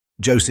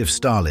Joseph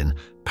Stalin,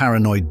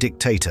 paranoid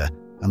dictator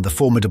and the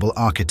formidable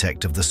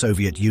architect of the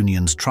Soviet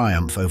Union's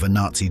triumph over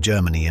Nazi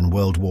Germany in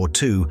World War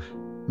II,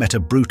 met a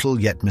brutal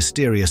yet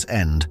mysterious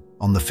end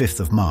on the 5th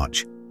of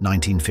March,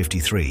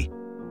 1953.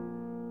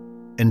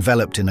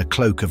 Enveloped in a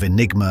cloak of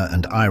enigma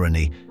and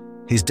irony,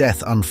 his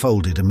death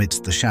unfolded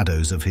amidst the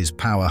shadows of his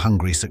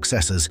power-hungry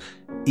successors,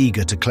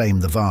 eager to claim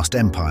the vast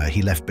empire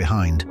he left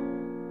behind.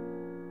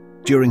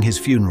 During his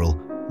funeral,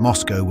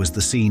 Moscow was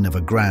the scene of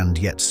a grand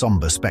yet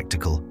somber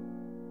spectacle.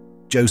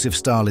 Joseph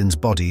Stalin's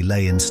body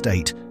lay in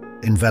state,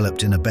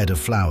 enveloped in a bed of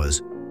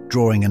flowers,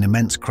 drawing an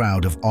immense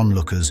crowd of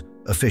onlookers,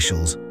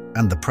 officials,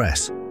 and the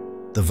press,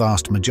 the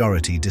vast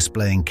majority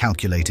displaying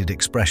calculated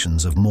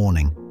expressions of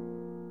mourning.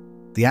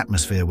 The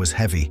atmosphere was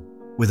heavy,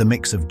 with a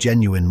mix of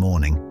genuine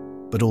mourning,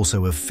 but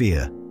also of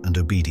fear and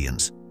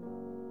obedience.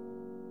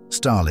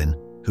 Stalin,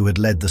 who had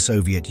led the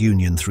Soviet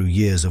Union through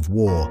years of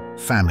war,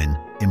 famine,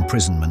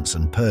 imprisonments,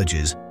 and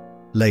purges,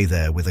 lay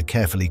there with a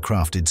carefully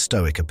crafted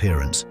stoic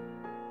appearance.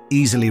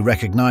 Easily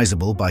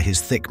recognizable by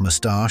his thick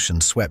moustache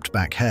and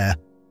swept-back hair,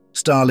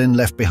 Stalin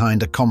left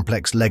behind a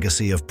complex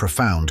legacy of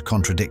profound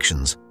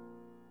contradictions.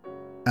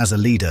 As a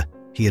leader,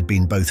 he had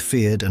been both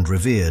feared and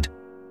revered.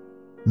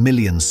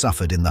 Millions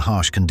suffered in the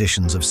harsh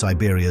conditions of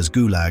Siberia's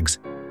gulags,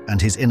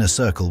 and his inner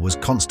circle was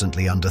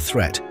constantly under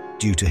threat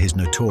due to his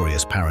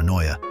notorious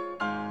paranoia.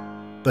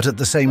 But at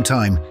the same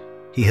time,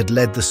 he had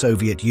led the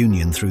Soviet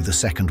Union through the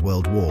Second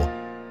World War,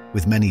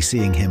 with many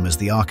seeing him as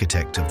the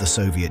architect of the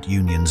Soviet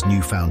Union's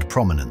newfound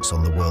prominence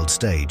on the world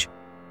stage.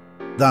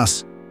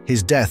 Thus,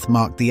 his death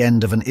marked the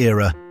end of an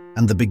era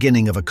and the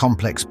beginning of a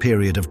complex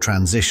period of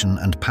transition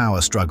and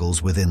power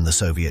struggles within the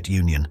Soviet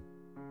Union.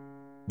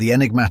 The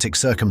enigmatic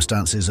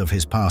circumstances of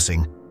his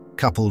passing,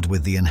 coupled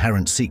with the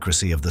inherent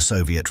secrecy of the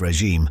Soviet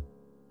regime,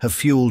 have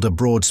fueled a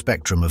broad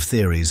spectrum of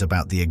theories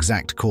about the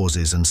exact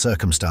causes and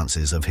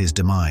circumstances of his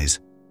demise.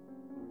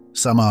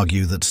 Some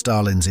argue that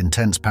Stalin's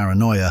intense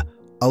paranoia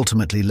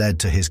ultimately led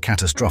to his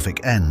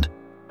catastrophic end,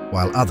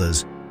 while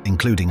others,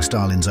 including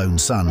Stalin's own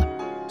son,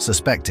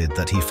 suspected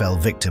that he fell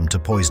victim to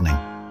poisoning.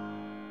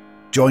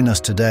 Join us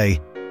today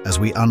as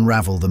we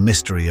unravel the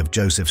mystery of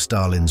Joseph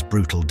Stalin's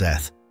brutal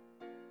death.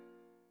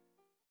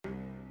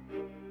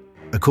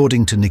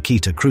 According to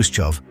Nikita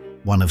Khrushchev,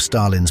 one of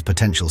Stalin's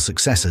potential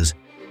successors,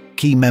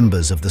 key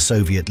members of the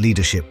Soviet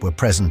leadership were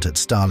present at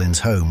Stalin's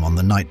home on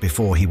the night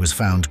before he was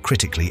found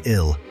critically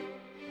ill.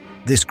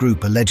 This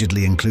group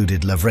allegedly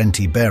included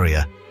Lavrentiy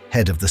Beria,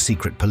 head of the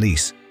secret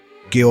police,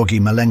 Georgy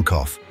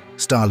Malenkov,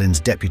 Stalin's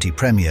deputy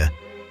premier,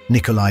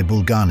 Nikolai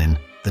Bulganin,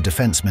 the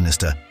defense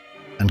minister,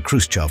 and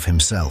Khrushchev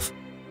himself.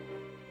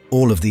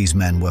 All of these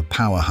men were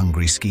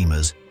power-hungry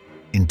schemers,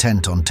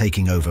 intent on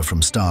taking over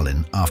from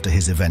Stalin after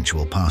his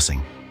eventual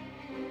passing.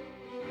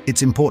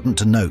 It's important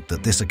to note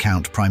that this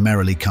account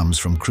primarily comes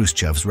from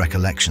Khrushchev's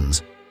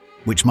recollections,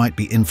 which might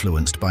be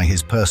influenced by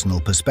his personal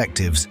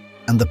perspectives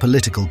and the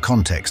political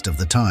context of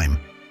the time.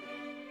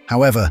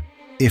 However,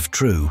 if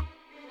true,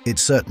 it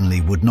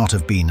certainly would not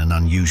have been an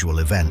unusual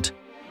event.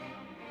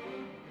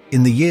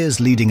 In the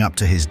years leading up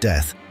to his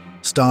death,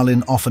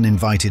 Stalin often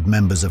invited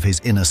members of his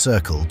inner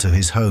circle to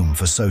his home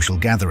for social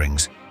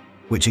gatherings,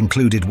 which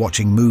included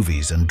watching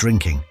movies and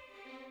drinking.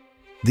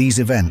 These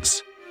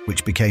events,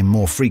 which became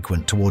more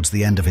frequent towards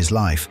the end of his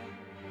life,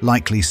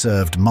 likely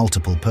served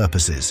multiple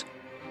purposes.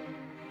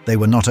 They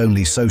were not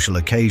only social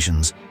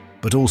occasions,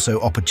 but also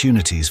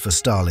opportunities for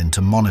Stalin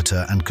to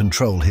monitor and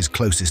control his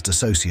closest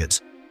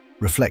associates,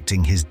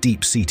 reflecting his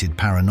deep-seated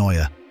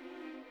paranoia.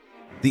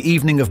 The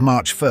evening of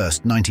March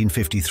 1st,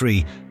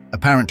 1953,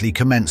 apparently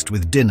commenced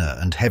with dinner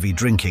and heavy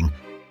drinking,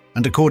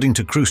 and according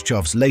to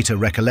Khrushchev's later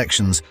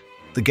recollections,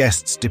 the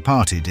guests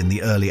departed in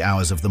the early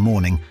hours of the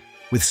morning,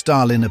 with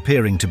Stalin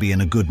appearing to be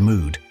in a good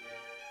mood.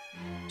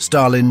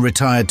 Stalin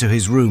retired to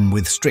his room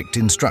with strict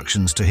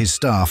instructions to his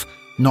staff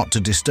not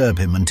to disturb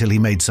him until he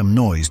made some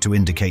noise to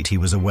indicate he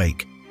was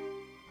awake.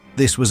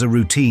 This was a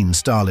routine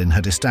Stalin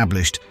had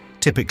established,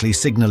 typically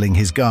signaling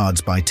his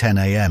guards by 10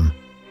 a.m.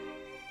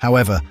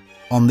 However,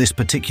 on this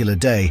particular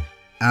day,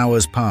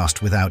 hours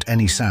passed without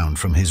any sound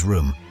from his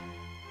room.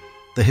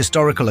 The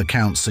historical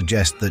accounts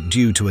suggest that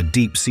due to a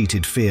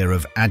deep-seated fear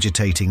of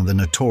agitating the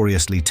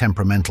notoriously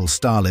temperamental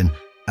Stalin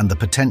and the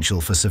potential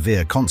for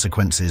severe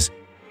consequences,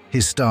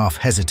 his staff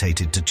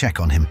hesitated to check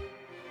on him.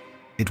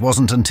 It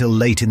wasn't until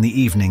late in the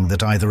evening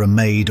that either a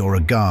maid or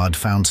a guard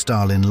found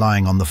Stalin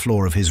lying on the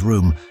floor of his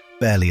room,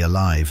 barely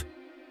alive.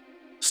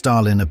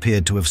 Stalin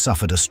appeared to have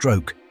suffered a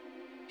stroke.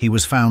 He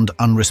was found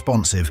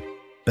unresponsive,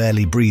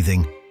 barely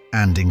breathing,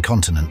 and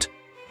incontinent.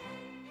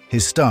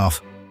 His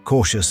staff,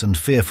 cautious and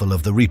fearful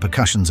of the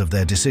repercussions of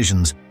their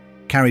decisions,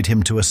 carried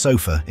him to a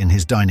sofa in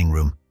his dining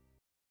room.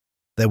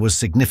 There was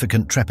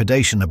significant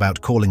trepidation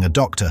about calling a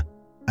doctor,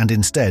 and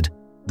instead,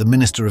 the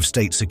Minister of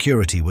State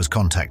Security was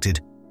contacted,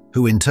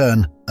 who in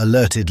turn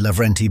alerted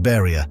Lavrentiy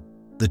Beria,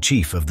 the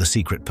chief of the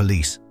secret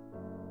police.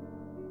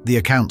 The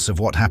accounts of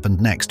what happened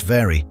next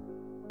vary,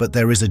 but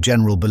there is a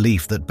general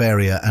belief that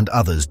Beria and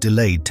others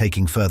delayed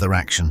taking further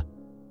action.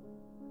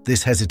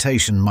 This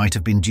hesitation might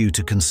have been due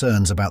to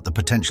concerns about the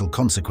potential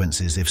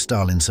consequences if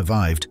Stalin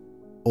survived,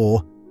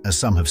 or, as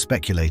some have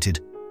speculated,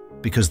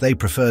 because they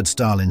preferred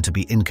Stalin to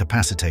be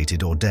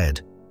incapacitated or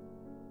dead.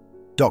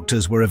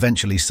 Doctors were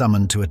eventually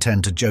summoned to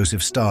attend to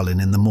Joseph Stalin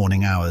in the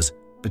morning hours,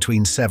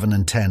 between 7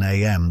 and 10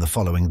 a.m. the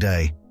following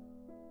day.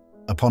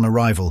 Upon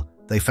arrival,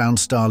 they found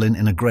Stalin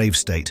in a grave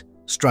state,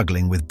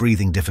 struggling with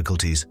breathing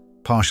difficulties,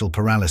 partial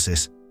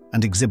paralysis,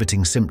 and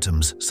exhibiting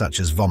symptoms such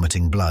as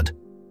vomiting blood.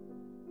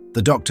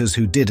 The doctors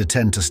who did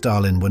attend to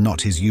Stalin were not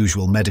his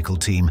usual medical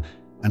team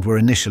and were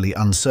initially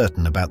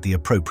uncertain about the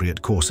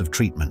appropriate course of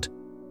treatment.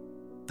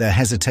 Their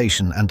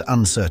hesitation and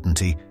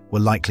uncertainty were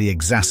likely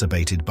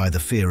exacerbated by the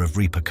fear of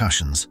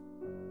repercussions.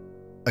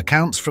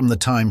 Accounts from the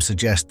time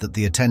suggest that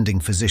the attending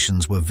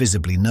physicians were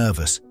visibly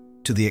nervous,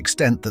 to the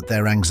extent that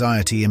their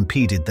anxiety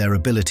impeded their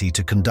ability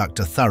to conduct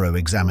a thorough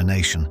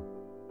examination.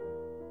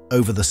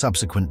 Over the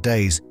subsequent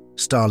days,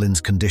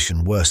 Stalin's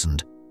condition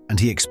worsened, and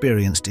he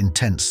experienced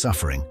intense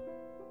suffering.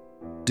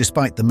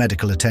 Despite the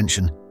medical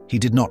attention, he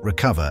did not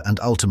recover and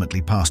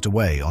ultimately passed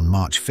away on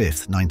March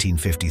 5,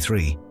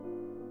 1953.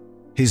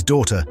 His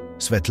daughter,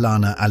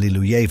 Svetlana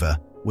Alliluyeva,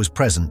 was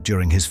present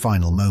during his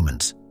final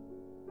moments.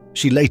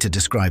 She later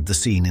described the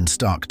scene in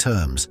stark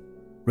terms,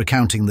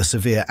 recounting the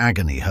severe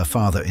agony her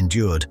father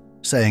endured,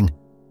 saying,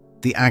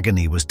 "The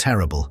agony was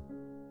terrible.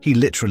 He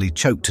literally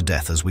choked to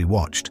death as we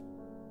watched."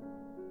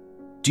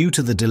 Due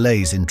to the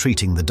delays in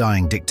treating the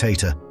dying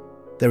dictator,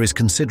 there is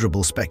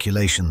considerable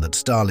speculation that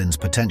Stalin's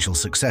potential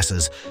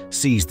successors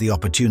seized the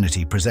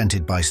opportunity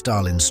presented by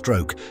Stalin's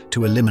stroke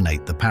to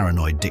eliminate the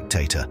paranoid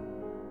dictator.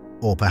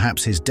 Or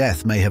perhaps his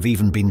death may have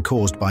even been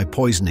caused by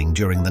poisoning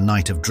during the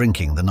night of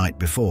drinking the night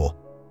before.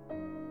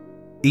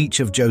 Each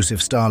of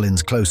Joseph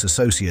Stalin's close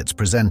associates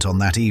present on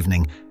that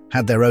evening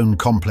had their own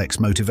complex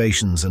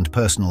motivations and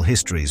personal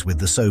histories with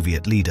the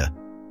Soviet leader.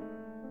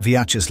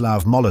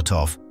 Vyacheslav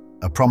Molotov,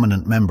 a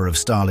prominent member of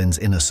Stalin's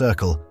inner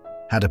circle,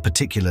 had a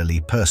particularly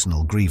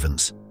personal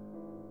grievance.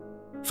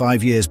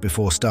 5 years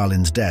before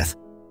Stalin's death,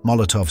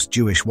 Molotov's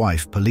Jewish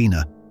wife,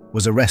 Polina,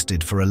 was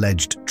arrested for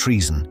alleged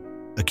treason,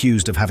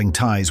 accused of having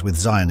ties with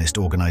Zionist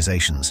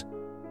organizations.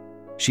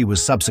 She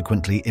was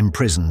subsequently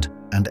imprisoned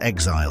and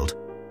exiled.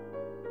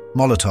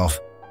 Molotov,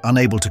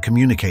 unable to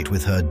communicate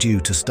with her due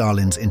to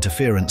Stalin's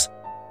interference,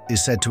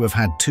 is said to have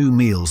had 2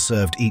 meals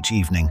served each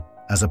evening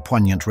as a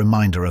poignant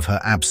reminder of her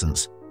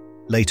absence,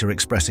 later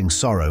expressing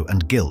sorrow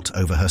and guilt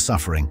over her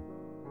suffering.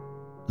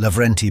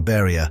 Lavrenti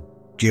Beria,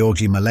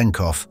 Georgy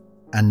Malenkov,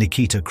 and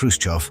Nikita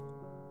Khrushchev,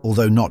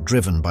 although not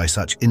driven by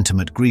such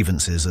intimate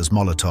grievances as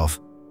Molotov,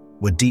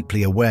 were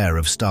deeply aware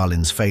of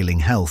Stalin's failing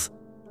health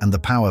and the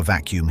power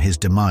vacuum his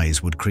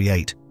demise would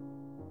create.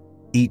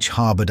 Each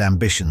harbored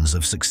ambitions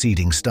of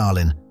succeeding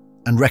Stalin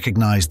and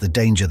recognized the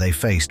danger they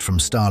faced from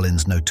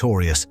Stalin's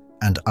notorious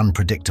and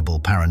unpredictable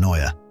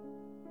paranoia.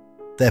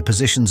 Their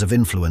positions of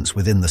influence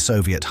within the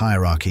Soviet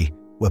hierarchy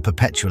were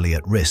perpetually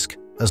at risk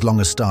as long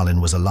as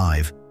Stalin was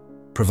alive,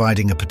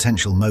 providing a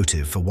potential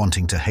motive for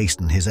wanting to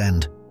hasten his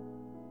end.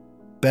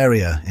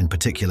 Beria, in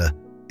particular,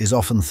 is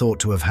often thought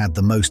to have had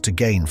the most to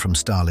gain from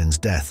Stalin's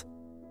death.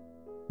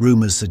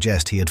 Rumors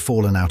suggest he had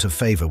fallen out of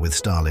favor with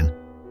Stalin,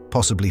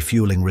 possibly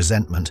fueling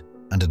resentment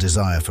and a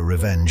desire for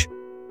revenge.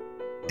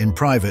 In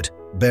private,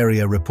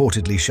 Beria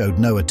reportedly showed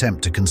no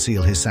attempt to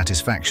conceal his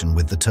satisfaction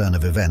with the turn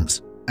of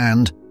events,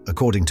 and,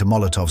 according to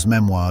Molotov's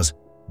memoirs,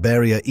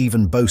 Beria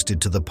even boasted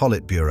to the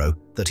Politburo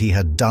that he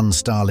had done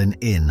Stalin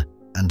in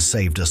and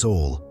saved us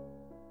all.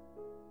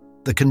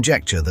 The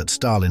conjecture that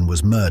Stalin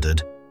was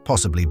murdered,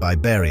 possibly by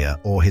Beria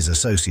or his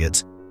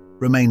associates,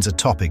 remains a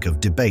topic of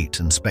debate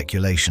and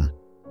speculation.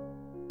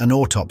 An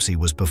autopsy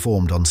was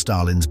performed on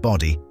Stalin's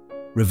body,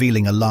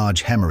 revealing a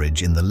large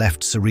hemorrhage in the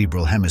left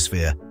cerebral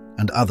hemisphere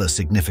and other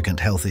significant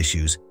health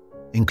issues,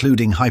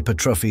 including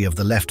hypertrophy of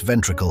the left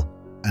ventricle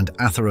and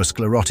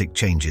atherosclerotic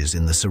changes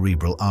in the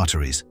cerebral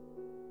arteries.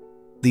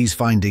 These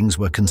findings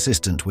were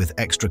consistent with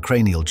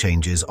extracranial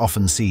changes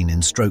often seen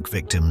in stroke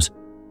victims,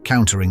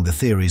 countering the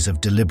theories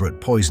of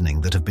deliberate poisoning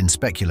that have been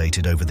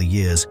speculated over the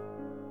years.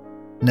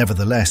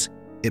 Nevertheless,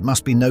 it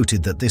must be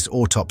noted that this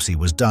autopsy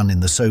was done in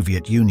the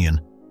Soviet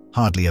Union,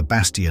 hardly a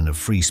bastion of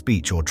free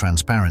speech or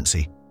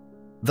transparency.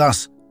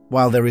 Thus,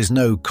 while there is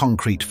no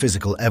concrete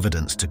physical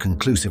evidence to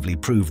conclusively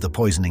prove the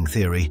poisoning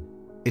theory,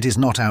 it is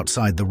not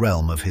outside the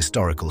realm of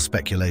historical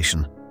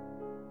speculation.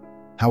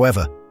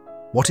 However,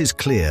 what is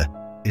clear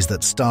is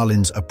that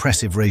Stalin's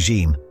oppressive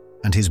regime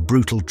and his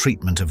brutal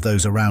treatment of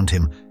those around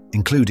him,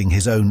 including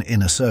his own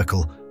inner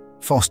circle,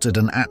 fostered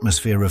an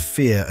atmosphere of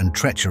fear and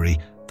treachery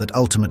that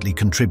ultimately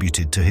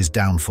contributed to his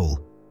downfall.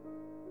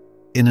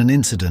 In an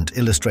incident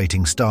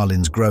illustrating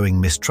Stalin's growing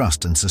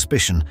mistrust and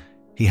suspicion,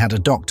 he had a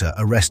doctor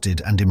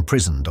arrested and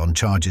imprisoned on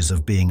charges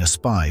of being a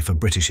spy for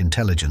British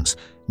intelligence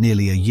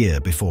nearly a year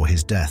before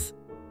his death.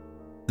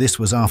 This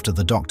was after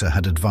the doctor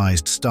had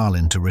advised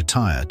Stalin to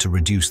retire to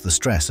reduce the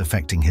stress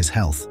affecting his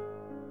health.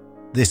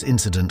 This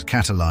incident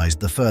catalyzed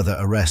the further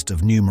arrest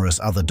of numerous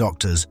other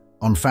doctors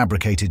on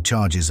fabricated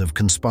charges of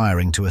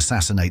conspiring to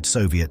assassinate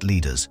Soviet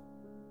leaders.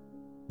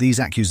 These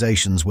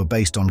accusations were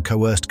based on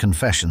coerced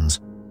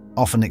confessions,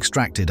 often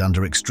extracted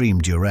under extreme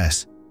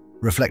duress,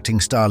 reflecting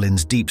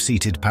Stalin's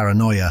deep-seated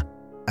paranoia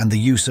and the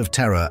use of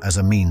terror as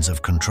a means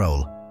of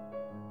control.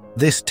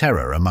 This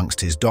terror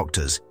amongst his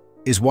doctors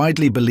is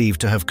widely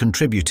believed to have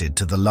contributed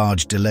to the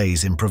large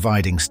delays in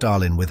providing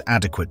Stalin with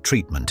adequate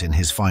treatment in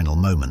his final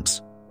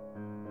moments.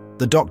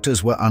 The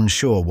doctors were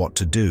unsure what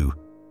to do,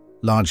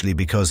 largely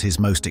because his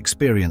most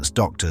experienced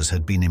doctors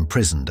had been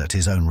imprisoned at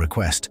his own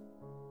request,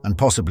 and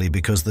possibly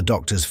because the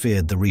doctors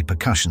feared the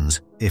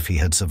repercussions if he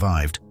had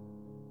survived.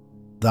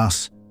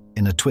 Thus,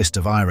 in a twist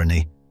of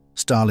irony,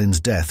 Stalin's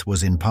death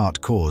was in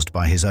part caused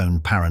by his own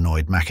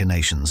paranoid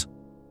machinations.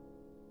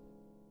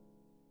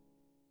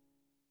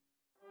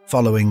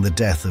 Following the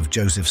death of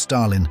Joseph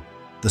Stalin,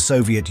 the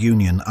Soviet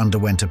Union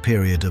underwent a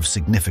period of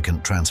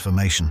significant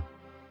transformation.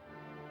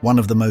 One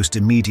of the most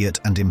immediate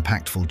and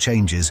impactful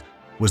changes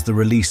was the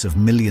release of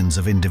millions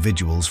of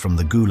individuals from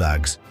the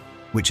gulags,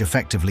 which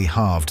effectively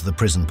halved the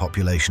prison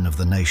population of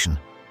the nation.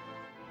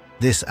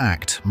 This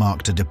act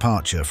marked a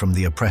departure from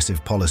the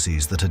oppressive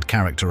policies that had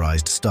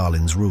characterized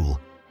Stalin's rule.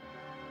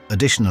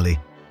 Additionally,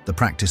 the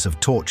practice of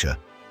torture,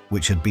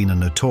 which had been a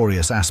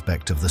notorious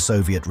aspect of the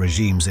Soviet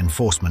regime's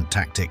enforcement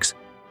tactics,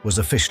 was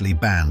officially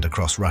banned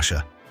across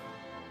Russia.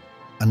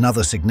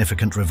 Another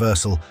significant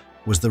reversal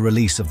was the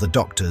release of the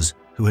doctors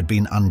who had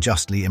been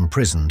unjustly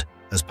imprisoned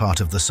as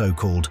part of the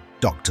so-called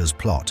doctors'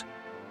 plot.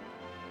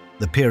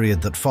 The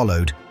period that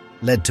followed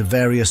led to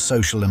various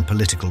social and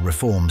political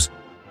reforms,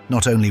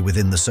 not only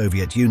within the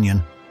Soviet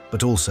Union,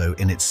 but also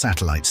in its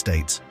satellite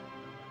states.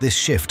 This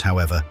shift,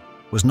 however,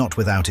 was not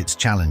without its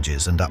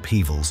challenges and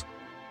upheavals.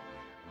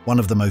 One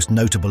of the most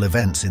notable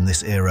events in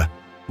this era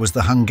was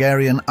the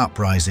Hungarian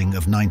Uprising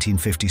of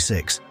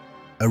 1956,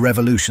 a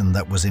revolution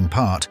that was in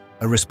part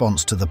a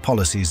response to the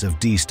policies of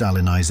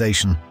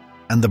de-Stalinization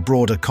and the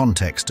broader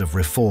context of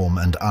reform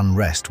and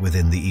unrest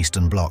within the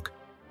Eastern Bloc.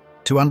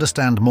 To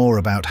understand more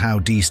about how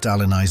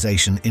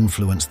de-Stalinization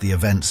influenced the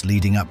events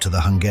leading up to the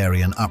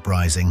Hungarian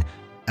Uprising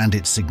and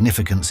its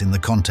significance in the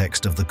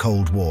context of the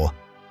Cold War,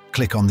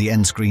 click on the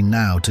end screen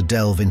now to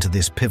delve into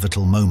this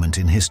pivotal moment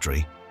in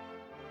history.